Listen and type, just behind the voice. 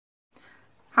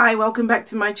Hi, welcome back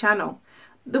to my channel.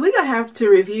 The wig I have to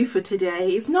review for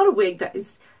today is not a wig that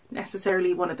is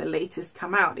necessarily one of the latest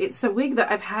come out. It's a wig that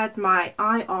I've had my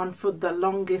eye on for the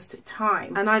longest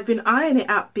time, and I've been eyeing it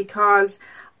up because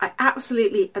I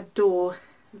absolutely adore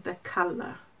the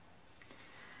colour.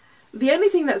 The only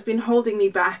thing that's been holding me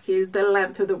back is the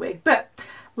length of the wig, but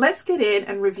let's get in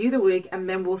and review the wig and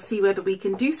then we'll see whether we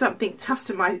can do something to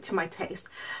customize it to my taste.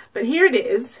 But here it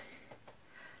is.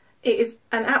 It is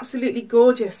an absolutely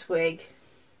gorgeous wig,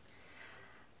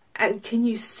 and can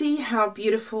you see how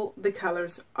beautiful the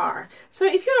colours are? So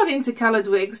if you're not into coloured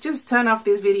wigs, just turn off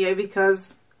this video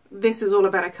because this is all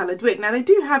about a coloured wig. Now they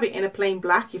do have it in a plain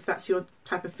black if that's your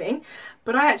type of thing,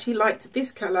 but I actually liked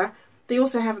this colour. They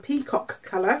also have a peacock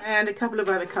colour and a couple of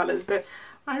other colours, but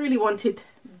I really wanted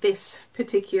this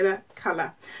particular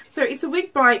colour. So it's a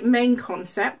wig by Main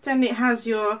Concept, and it has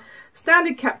your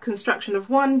standard cap construction of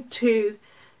 1, 2,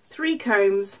 3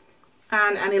 combs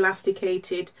and an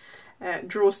elasticated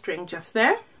drawstring just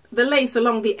there. The lace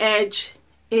along the edge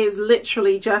is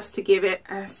literally just to give it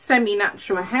a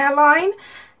semi-natural hairline,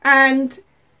 and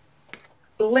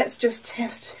let's just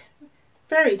test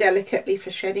very delicately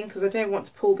for shedding because I don't want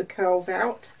to pull the curls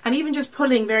out, and even just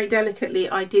pulling very delicately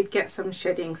I did get some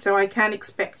shedding, so I can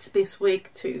expect this wig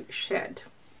to shed.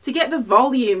 To get the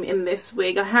volume in this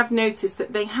wig, I have noticed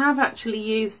that they have actually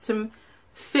used some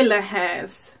filler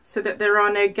hairs so that there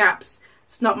are no gaps.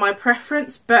 It's not my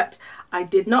preference, but I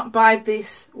did not buy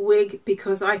this wig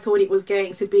because I thought it was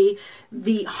going to be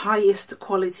the highest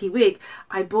quality wig.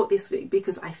 I bought this wig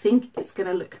because I think it's going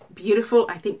to look beautiful.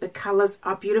 I think the colours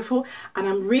are beautiful, and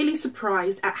I'm really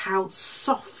surprised at how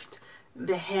soft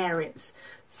the hair is.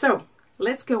 So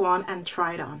let's go on and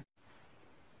try it on.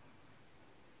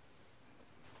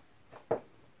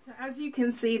 As you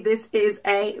can see, this is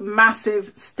a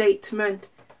massive statement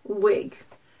wig.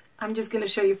 I'm just going to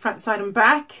show you front, side and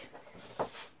back.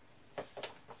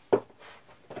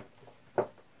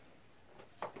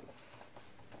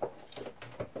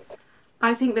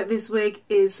 I think that this wig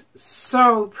is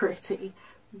so pretty,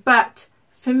 but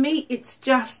for me it's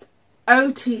just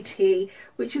OTT,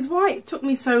 which is why it took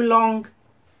me so long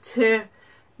to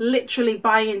literally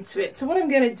buy into it. So what I'm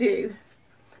going to do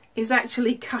is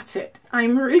actually cut it.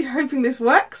 I'm really hoping this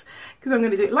works because I'm going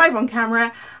to do it live on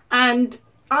camera, and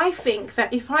I think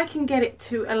that if I can get it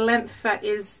to a length that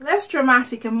is less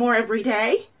dramatic and more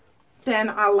everyday, then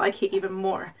I'll like it even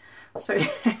more. So,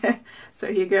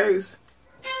 so here goes.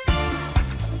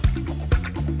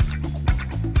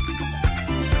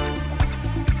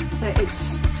 There is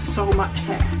so much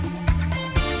hair.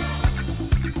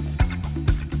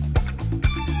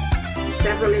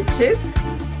 Several inches.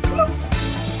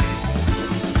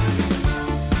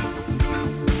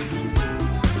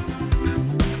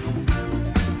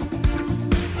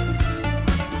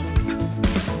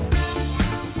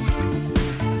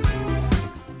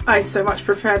 I so much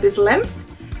prefer this length,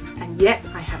 and yet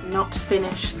I have not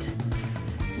finished.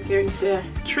 I'm going to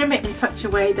trim it in such a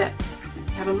way that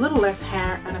you have a little less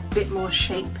hair and a bit more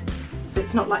shape, so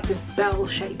it's not like this bell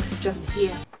shape just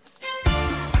here.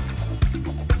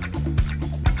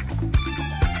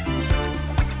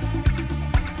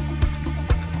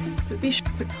 So be sure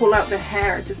to pull out the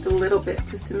hair just a little bit,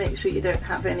 just to make sure you don't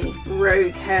have any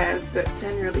rogue hairs, but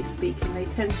generally speaking they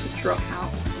tend to drop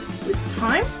out with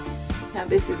time. Now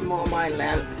this is more my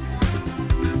length.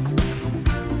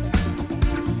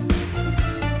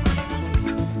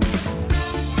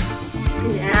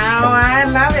 Now I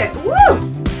love it. Woo!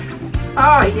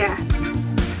 Oh yes,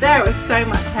 there was so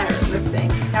much hair in this thing.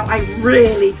 Now I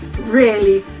really,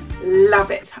 really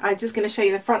love it. I'm just going to show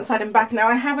you the front, side and back. Now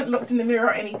I haven't looked in the mirror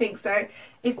or anything, so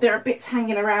if there are bits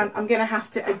hanging around I'm going to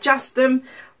have to adjust them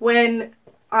when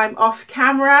I'm off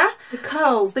camera. The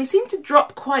curls, they seem to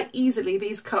drop quite easily,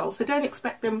 these curls, so don't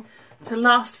expect them to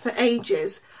last for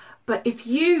ages. But if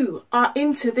you are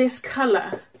into this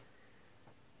colour,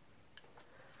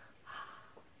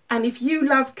 and if you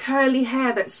love curly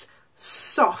hair that's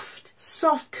soft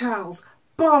curls,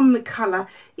 bomb the colour.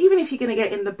 Even if you're going to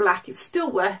get in the black, it's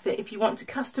still worth it if you want to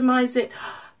customise it.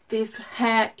 This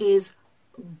hair is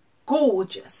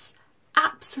gorgeous,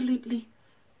 absolutely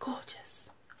gorgeous.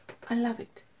 I love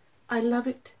it. I love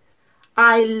it.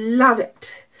 I love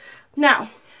it. Now,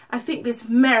 I think this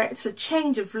merits a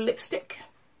change of lipstick.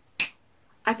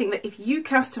 I think that if you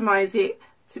customize it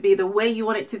to be the way you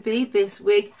want it to be, this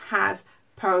wig has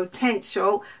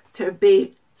potential to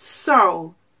be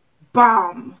so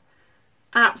bomb.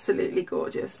 Absolutely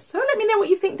gorgeous. So let me know what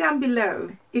you think down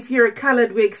below. If you're a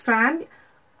coloured wig fan,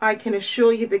 I can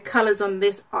assure you the colours on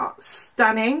this are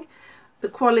stunning. The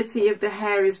quality of the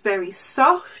hair is very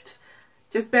soft.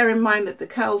 Just bear in mind that the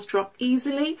curls drop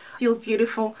easily. Feels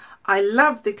beautiful. I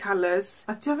love the colours.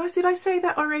 Did I say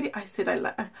that already? I said I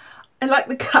like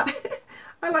the cut.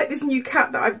 I like this new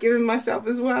cut that I've given myself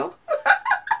as well.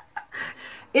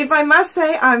 If I must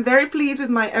say, I'm very pleased with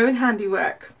my own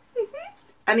handiwork.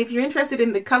 And if you're interested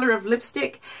in the colour of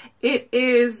lipstick, it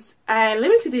is a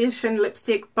limited edition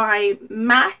lipstick by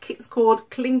MAC. It's called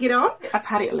Cling It On. I've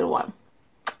had it a little while.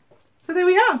 So there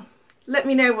we are. Let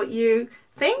me know what you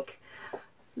think.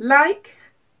 Like,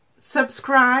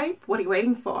 subscribe. What are you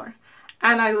waiting for?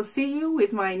 And I will see you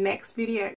with my next video.